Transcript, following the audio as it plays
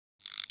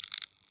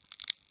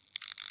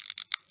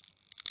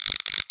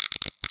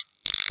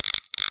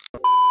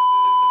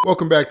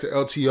Welcome back to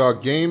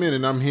LTR Gaming,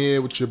 and I'm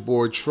here with your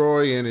boy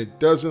Troy, and it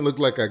doesn't look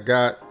like I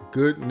got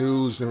good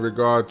news in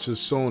regard to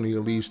Sony,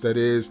 at least that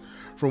is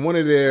from one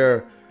of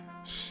their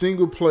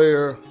single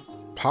player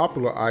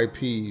popular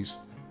IPs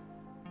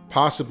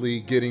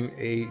possibly getting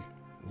a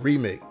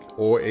remake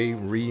or a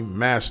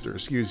remaster.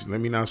 Excuse me,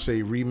 let me not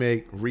say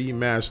remake,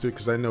 remaster,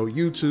 because I know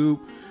YouTube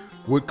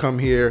would come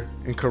here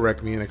and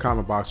correct me in the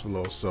comment box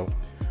below, so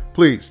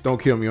please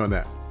don't kill me on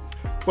that.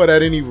 But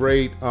at any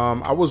rate,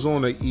 I was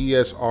on the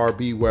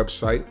ESRB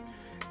website,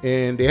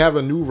 and they have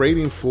a new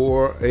rating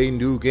for a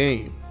new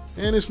game.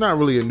 And it's not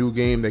really a new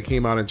game that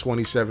came out in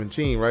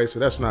 2017, right? So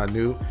that's not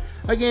new.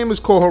 That game is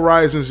called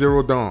Horizon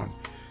Zero Dawn,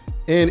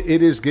 and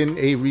it is getting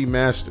a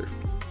remaster.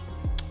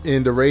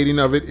 And the rating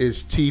of it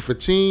is T for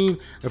teen,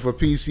 and for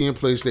PC and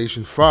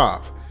PlayStation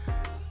 5.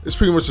 It's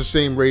pretty much the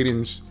same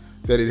ratings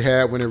that it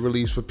had when it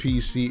released for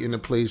PC and the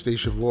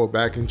PlayStation 4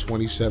 back in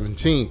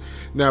 2017.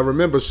 Now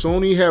remember,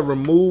 Sony had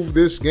removed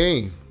this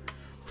game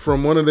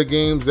from one of the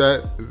games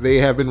that they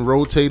have been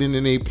rotating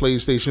in a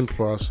PlayStation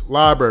Plus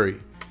library.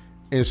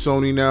 And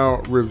Sony now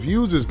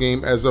reviews this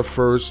game as a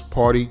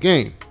first-party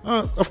game.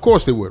 Of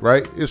course they would,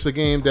 right? It's a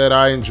game that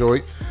I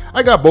enjoyed.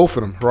 I got both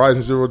of them,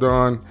 Horizon Zero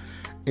Dawn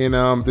and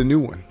the new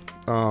one.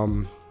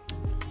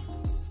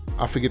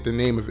 I forget the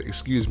name of it,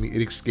 excuse me,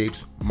 it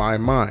escapes my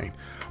mind.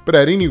 But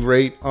at any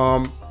rate,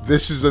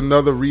 this is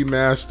another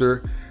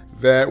remaster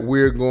that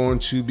we're going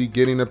to be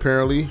getting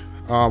apparently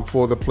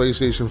for the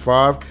PlayStation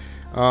 5.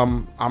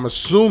 I'm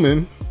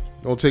assuming,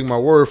 don't take my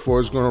word for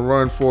it, it's going to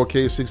run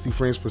 4K 60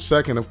 frames per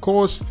second. Of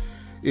course,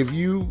 if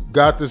you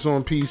got this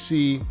on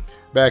PC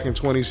back in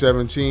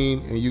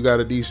 2017 and you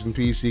got a decent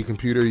PC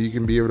computer, you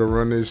can be able to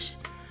run this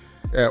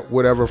at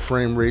whatever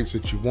frame rates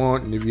that you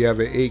want. And if you have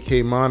an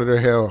 8K monitor,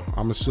 hell,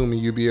 I'm assuming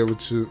you'll be able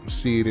to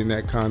see it in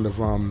that kind of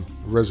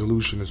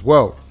resolution as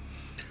well.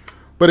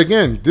 But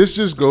again, this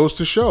just goes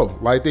to show,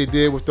 like they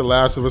did with The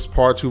Last of Us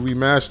Part 2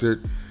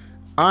 Remastered,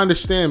 I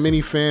understand many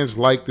fans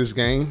like this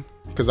game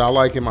because I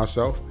like it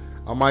myself.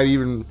 I might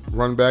even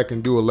run back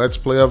and do a Let's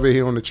Play of it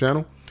here on the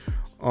channel.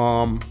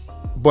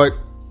 But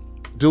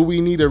do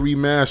we need a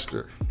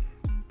remaster?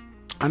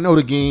 I know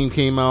the game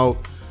came out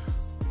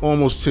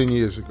almost 10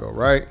 years ago,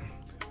 right?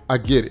 I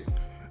get it.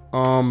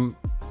 I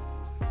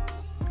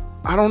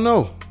don't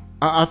know.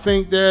 I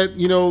think that,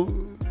 you know,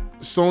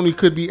 Sony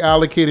could be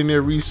allocating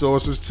their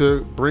resources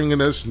to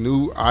bringing us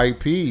new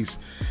IPs.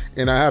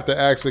 And I have to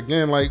ask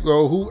again, like,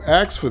 well, who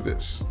asked for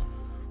this?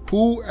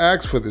 Who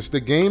asked for this?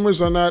 The gamers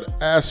are not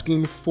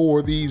asking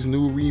for these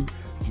new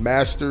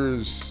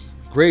remasters.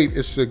 Great,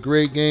 it's a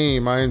great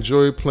game. I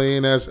enjoy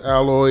playing as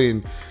Aloy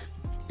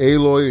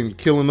and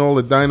killing all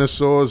the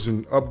dinosaurs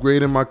and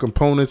upgrading my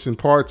components and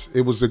parts.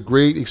 It was a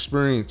great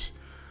experience.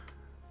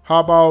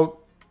 How about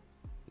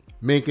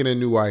making a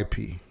new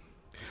IP?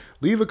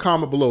 Leave a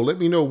comment below. Let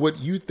me know what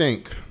you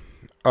think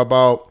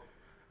about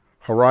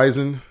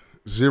Horizon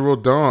Zero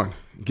Dawn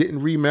getting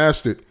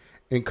remastered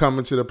and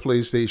coming to the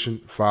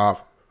PlayStation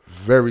 5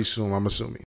 very soon, I'm assuming.